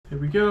Here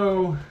we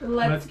go.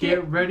 Let's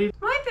get ready.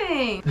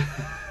 Wiping.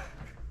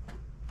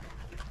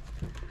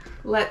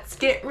 Let's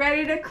get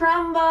ready to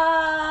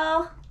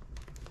crumble.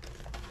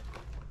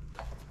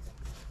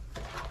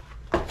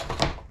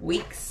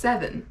 Week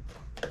 7.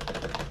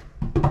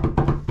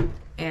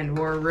 And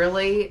we're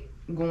really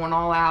going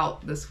all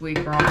out this week.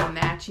 We're all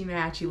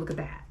matchy-matchy. Look at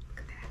that.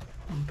 Look at that.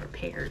 I'm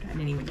prepared. I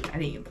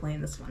didn't even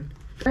plan this one.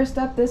 First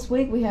up this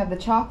week, we have the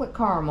chocolate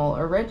caramel,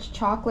 a rich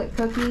chocolate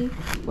cookie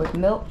with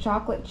milk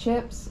chocolate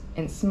chips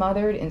and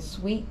smothered in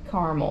sweet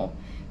caramel,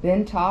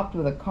 then topped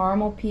with a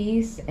caramel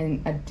piece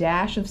and a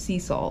dash of sea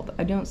salt.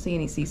 I don't see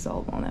any sea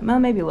salt on it. Well,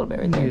 maybe a little bit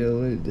right there.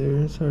 Yeah, right there.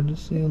 It's hard to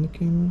see on the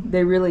camera.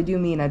 They really do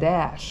mean a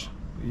dash.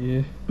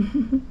 Yeah.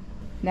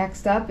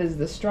 Next up is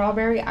the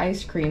strawberry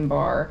ice cream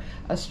bar,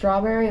 a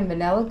strawberry and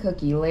vanilla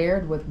cookie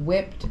layered with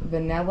whipped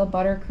vanilla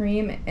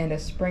buttercream and a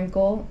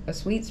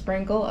sweet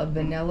sprinkle of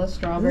vanilla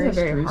strawberry streusel. This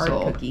is a very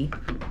hard cookie.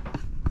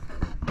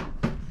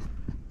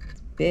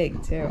 It's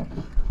big too.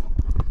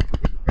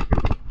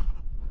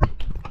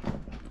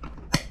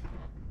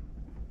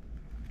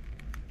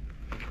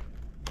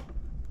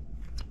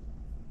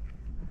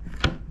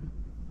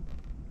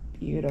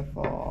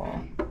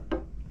 Beautiful.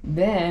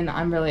 Then,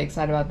 I'm really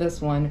excited about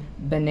this one,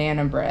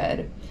 banana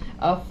bread.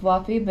 A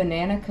fluffy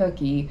banana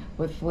cookie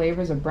with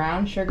flavors of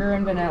brown sugar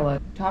and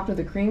vanilla, topped with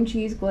a cream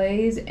cheese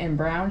glaze and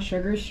brown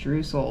sugar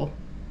streusel.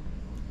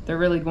 They're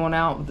really going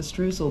out with the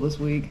streusel this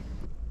week.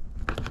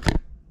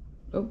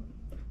 Oh,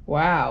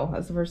 wow,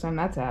 that's the first time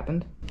that's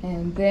happened.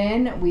 And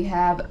then we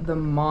have the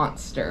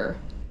monster.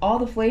 All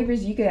the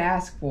flavors you could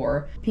ask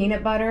for.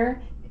 Peanut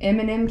butter,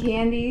 M&M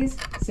candies,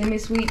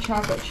 semi-sweet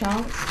chocolate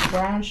chunks,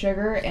 brown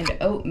sugar, and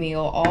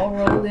oatmeal all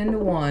rolled into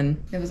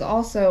one. There was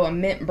also a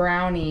mint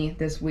brownie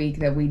this week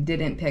that we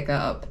didn't pick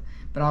up,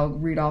 but I'll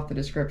read off the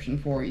description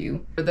for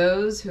you. For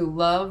those who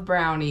love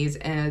brownies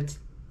and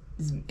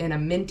a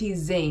minty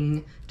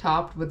zing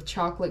topped with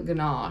chocolate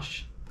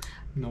ganache.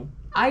 Nope.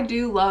 I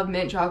do love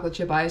mint chocolate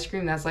chip ice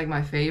cream. That's like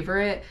my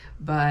favorite,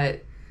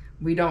 but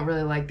we don't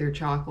really like their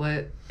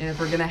chocolate. And if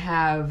we're gonna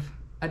have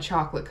a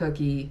chocolate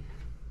cookie,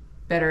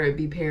 better it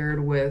be paired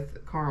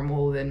with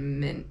caramel than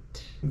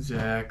mint.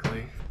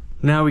 Exactly.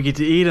 Now we get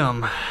to eat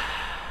them.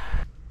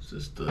 It's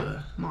just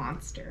the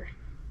monster.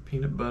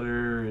 Peanut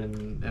butter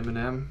and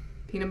M&M.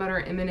 Peanut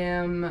butter,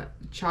 M&M,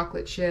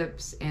 chocolate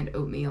chips, and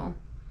oatmeal.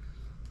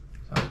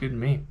 Sounds good to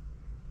me.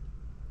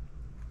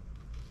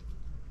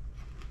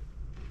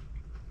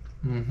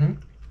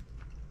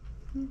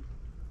 Mm-hmm.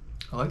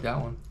 I like that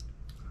one.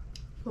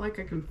 I feel like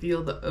I can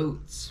feel the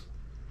oats,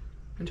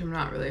 which I'm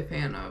not really a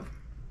fan of.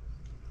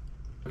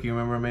 You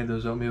remember I made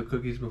those oatmeal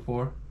cookies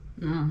before?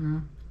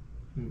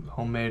 Mm-hmm.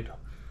 Homemade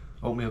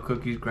oatmeal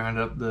cookies, ground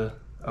up the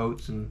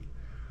oats, and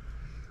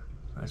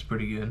that's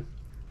pretty good.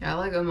 Yeah, I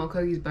like oatmeal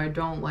cookies, but I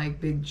don't like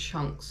big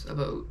chunks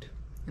of oat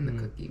in the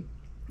cookie.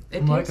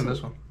 I'm liking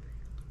this one.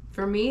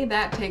 For me,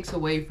 that takes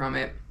away from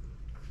it.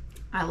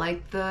 I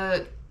like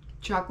the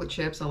chocolate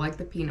chips, I like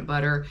the peanut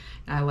butter,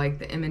 and I like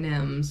the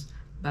M&Ms,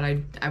 but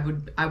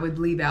I would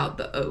leave out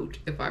the oat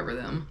if I were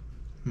them.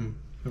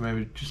 Or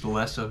maybe just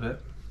less of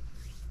it.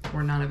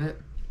 Or none of it.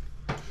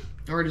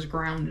 Or just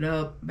ground it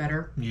up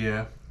better.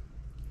 Yeah.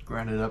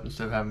 Grind it up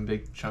instead of having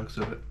big chunks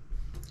of it.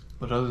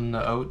 But other than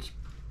the oats,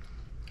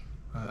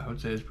 I would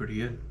say it's pretty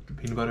good. The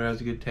peanut butter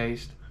has a good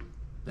taste.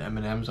 The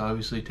M&Ms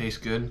obviously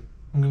taste good.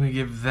 I'm going to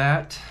give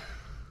that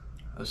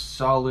a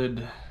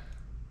solid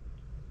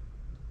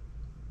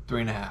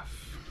 3.5.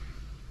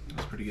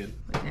 That's pretty good.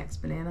 Like next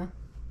banana.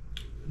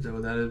 Is that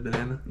what that is,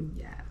 banana?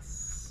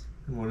 Yes.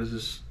 And what is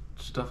this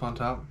stuff on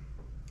top?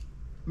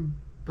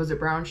 Was it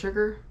brown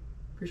sugar?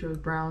 Pretty sure it was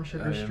brown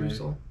sugar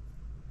streusel.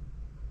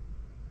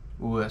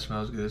 Ooh, that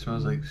smells good. It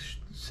smells like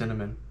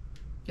cinnamon.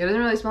 Yeah, it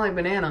doesn't really smell like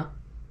banana.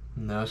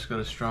 No, it's got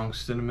a strong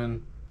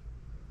cinnamon.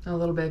 A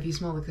little bit if you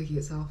smell the cookie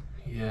itself.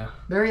 Yeah.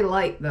 Very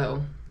light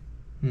though.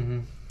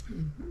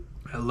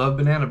 I love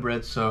banana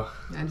bread, so.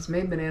 I just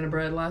made banana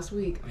bread last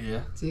week.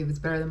 Yeah. See if it's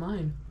better than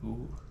mine.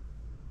 Ooh.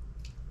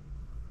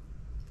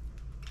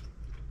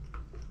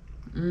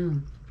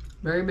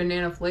 Very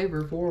banana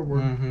flavor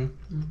forward.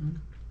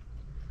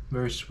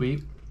 Very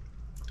sweet.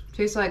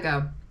 Tastes like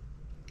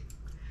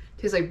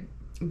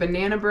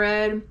banana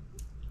bread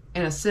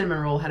and a cinnamon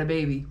roll had a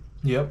baby.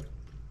 Yep.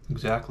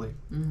 Exactly.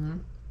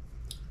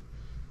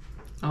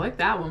 I like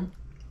that one.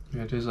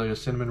 Yeah, it tastes like a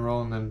cinnamon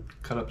roll and then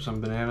cut up some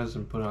bananas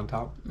and put it on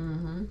top.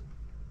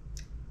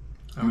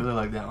 I really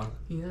like that one.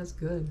 Yeah, that's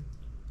good.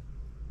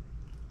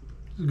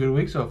 It's a good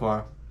week so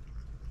far.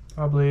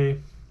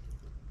 Probably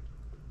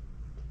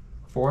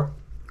 4.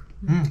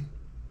 I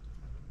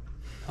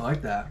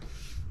like that.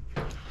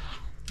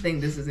 I think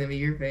this is gonna be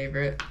your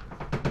favorite.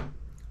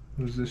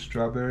 Was this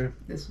strawberry?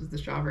 This was the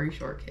strawberry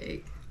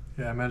shortcake.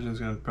 Yeah, I imagine it's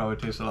gonna probably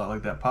taste a lot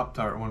like that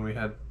Pop-Tart one we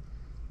had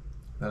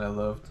that I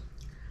loved.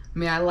 I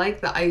mean, I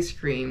like the ice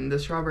cream, the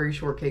strawberry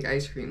shortcake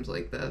ice creams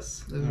like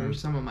this. Those are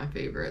some of my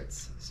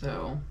favorites,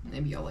 so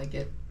maybe you'll like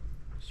it.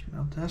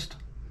 Smell test.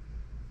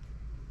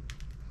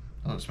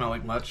 Doesn't smell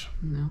like much.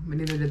 No, but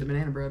neither did the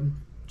banana bread.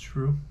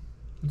 True.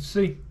 Let's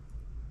see.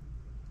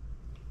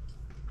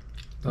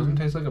 Doesn't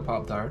taste like a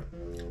Pop-Tart.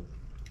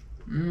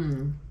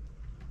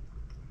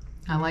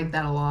 I like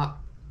that a lot.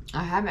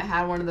 I haven't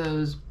had one of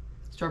those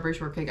strawberry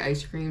shortcake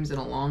ice creams in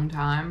a long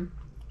time.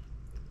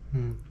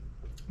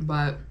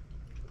 But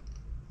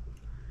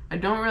I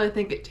don't really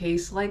think it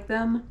tastes like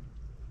them.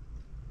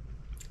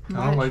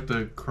 I don't like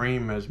the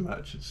cream as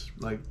much. It's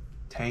like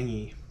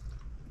tangy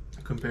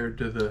compared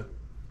to the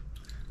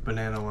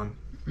banana one.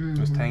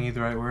 Is tangy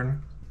the right word?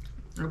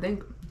 I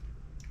think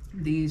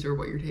these are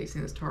what you're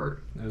tasting, this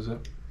tart. Is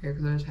it? Yeah,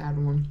 because I just had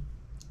one.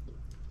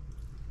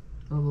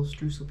 The little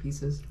streusel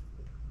pieces.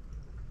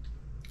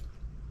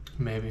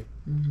 Maybe.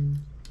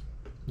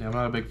 Yeah, I'm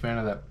not a big fan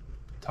of that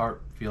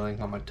tart feeling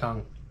on my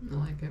tongue. I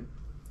like it.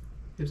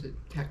 Gives it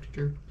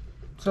texture.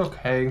 It's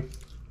okay.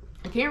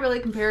 I can't really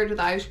compare it to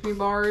the ice cream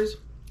bars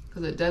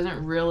because it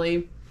doesn't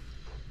really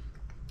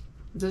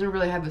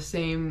have the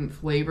same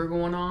flavor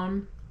going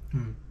on.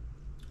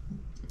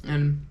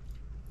 And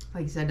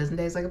like you said, it doesn't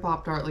taste like a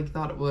Pop-Tart like you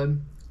thought it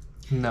would.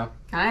 No.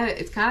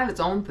 It's kind of its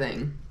own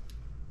thing.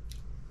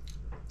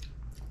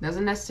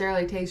 Doesn't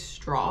necessarily taste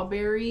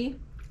strawberry.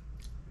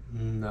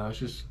 No, it's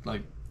just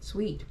like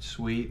Sweet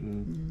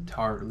and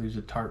tart. It leaves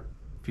a tart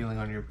feeling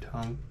on your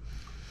tongue.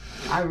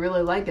 I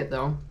really like it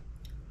though.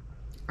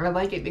 I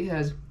like it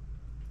because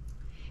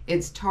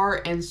it's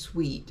tart and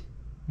sweet.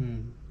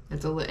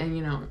 It's and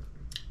you know,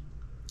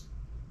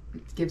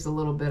 it gives a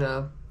little bit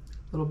of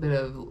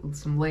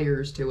some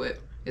layers to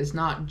it. It's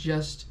not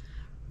just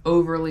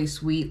overly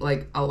sweet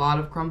like a lot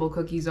of Crumbl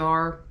cookies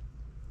are.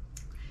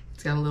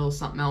 It's got a little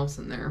something else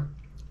in there,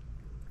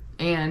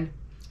 and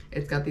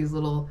it's got these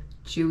little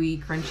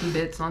chewy, crunchy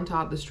bits on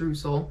top, the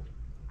streusel.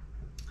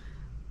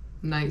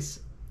 Nice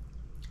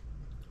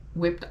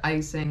whipped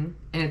icing,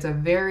 and it's a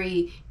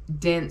very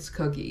dense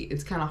cookie.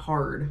 It's kind of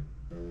hard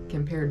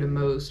compared to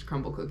most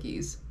Crumbl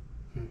cookies.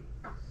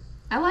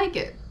 I like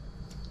it.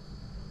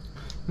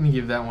 I'm gonna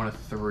give that one a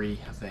 3,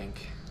 I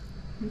think.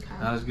 Okay.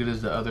 Not as good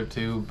as the other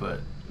two, but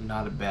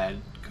not a bad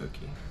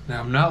cookie.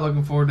 Now, I'm not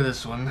looking forward to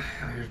this one.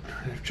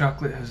 Their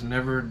chocolate has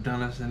never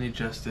done us any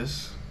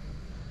justice.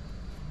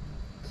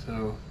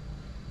 So,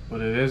 but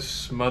it is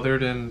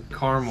smothered in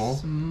caramel.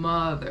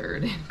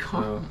 Smothered in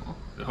caramel.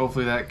 So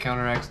hopefully that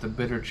counteracts the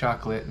bitter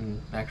chocolate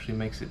and actually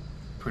makes it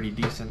pretty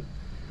decent.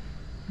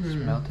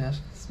 Smell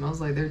test? Smells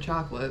like their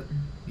chocolate.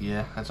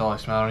 Yeah, that's all I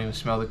smell. I don't even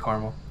smell the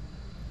caramel.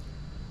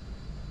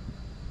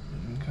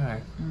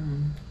 Okay.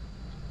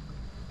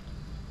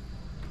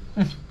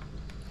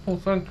 Whole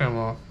thing came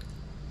off.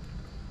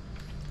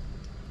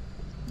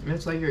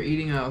 It's like you're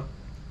eating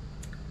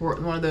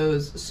one of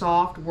those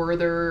soft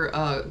Werther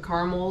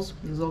caramels,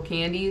 those little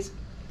candies.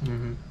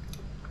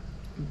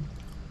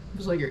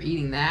 It's like you're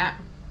eating that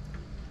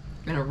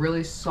and a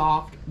really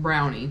soft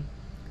brownie.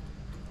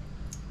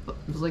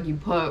 It's like it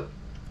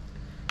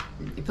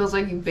feels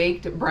like you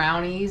baked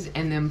brownies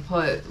and then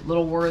put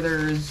little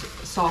Werther's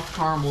soft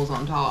caramels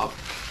on top,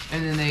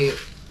 and then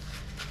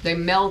they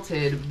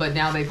melted, but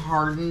now they've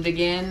hardened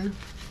again,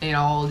 and it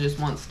all just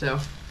wants to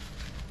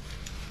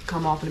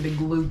come off in a big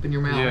loop in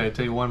your mouth. Yeah, you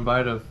take one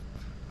bite of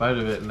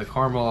it, and the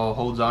caramel all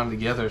holds on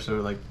together, so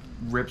it like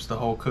rips the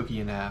whole cookie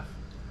in half,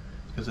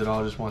 because it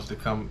all just wants to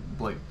come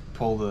like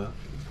pull it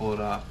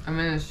off. I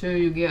mean, as soon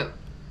as you get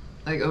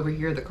like over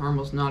here, the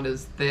caramel's not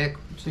as thick.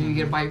 So you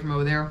get a bite from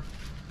over there,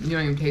 you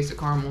don't even taste the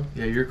caramel.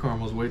 Yeah, your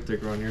caramel's way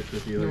thicker on your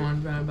cookie. You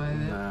want to try to bite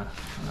of it? Nah,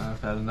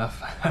 I've had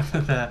enough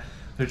of that.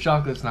 Their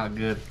chocolate's not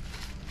good.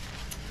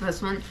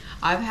 This one,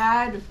 I've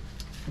had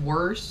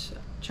worse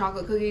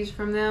chocolate cookies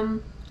from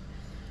them.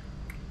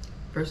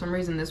 For some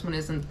reason, this one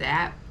isn't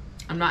that.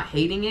 I'm not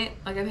hating it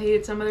like I've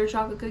hated some of their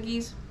chocolate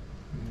cookies.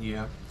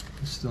 Yeah,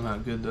 it's still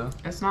not good though.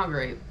 It's not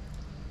great.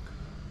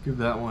 Give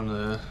that one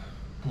a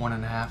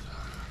 1.5.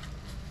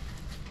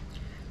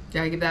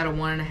 Yeah, I give that a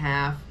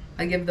 1.5.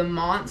 I give the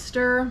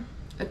Monster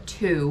a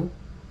 2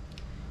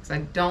 because I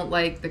don't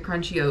like the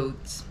crunchy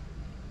oats.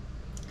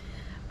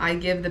 I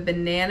give the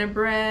banana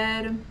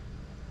bread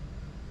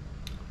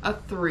a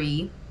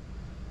 3.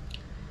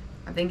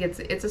 I think it's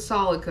a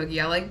solid cookie.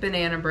 I like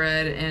banana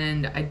bread,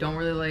 and I don't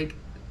really like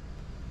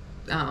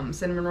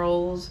cinnamon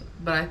rolls,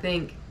 but I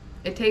think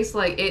it tastes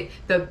like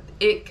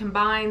it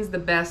combines the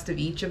best of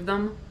each of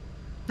them.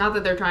 Not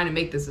that they're trying to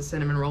make this a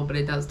cinnamon roll, but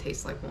it does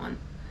taste like one.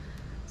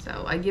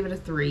 So I give it a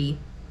 3.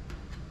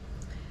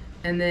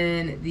 And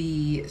then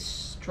the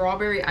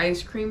strawberry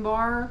ice cream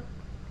bar,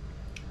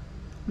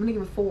 I'm gonna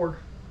give it a 4.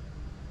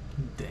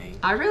 Dang.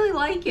 I really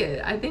like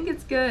it. I think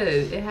it's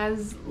good. It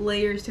has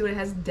layers to it. It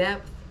has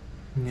depth.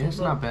 Yeah, it's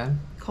not bad.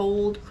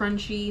 Cold,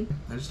 crunchy.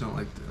 I just don't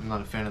like I'm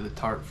not a fan of the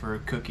tart for a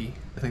cookie.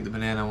 I think the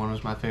banana one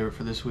was my favorite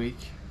for this week.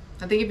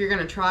 I think if you're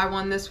gonna try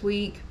one this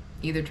week,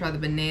 either try the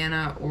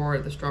banana or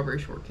the strawberry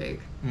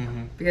shortcake.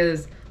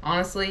 Because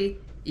honestly,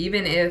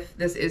 even if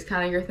this is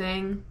kind of your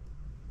thing,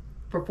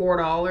 for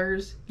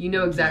 $4, you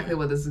know exactly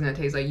what this is gonna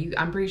taste like.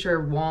 I'm pretty sure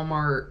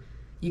Walmart,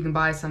 you can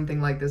buy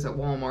something like this at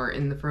Walmart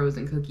in the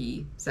frozen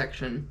cookie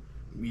section.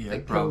 Yeah,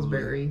 like probably.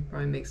 Pillsbury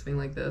probably makes something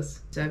like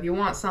this. So if you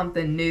want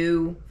something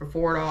new for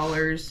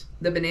 $4,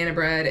 the banana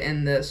bread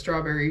and the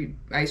strawberry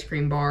ice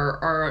cream bar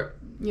are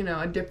you know,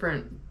 a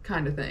different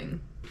kind of thing.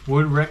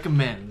 Would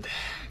recommend.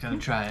 Gotta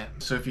try it.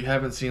 So if you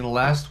haven't seen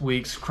last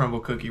week's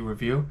Crumbl Cookie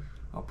review,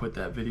 I'll put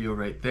that video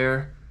right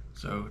there.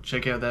 So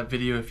check out that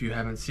video if you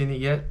haven't seen it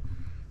yet.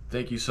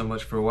 Thank you so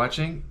much for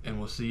watching, and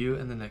we'll see you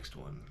in the next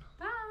one.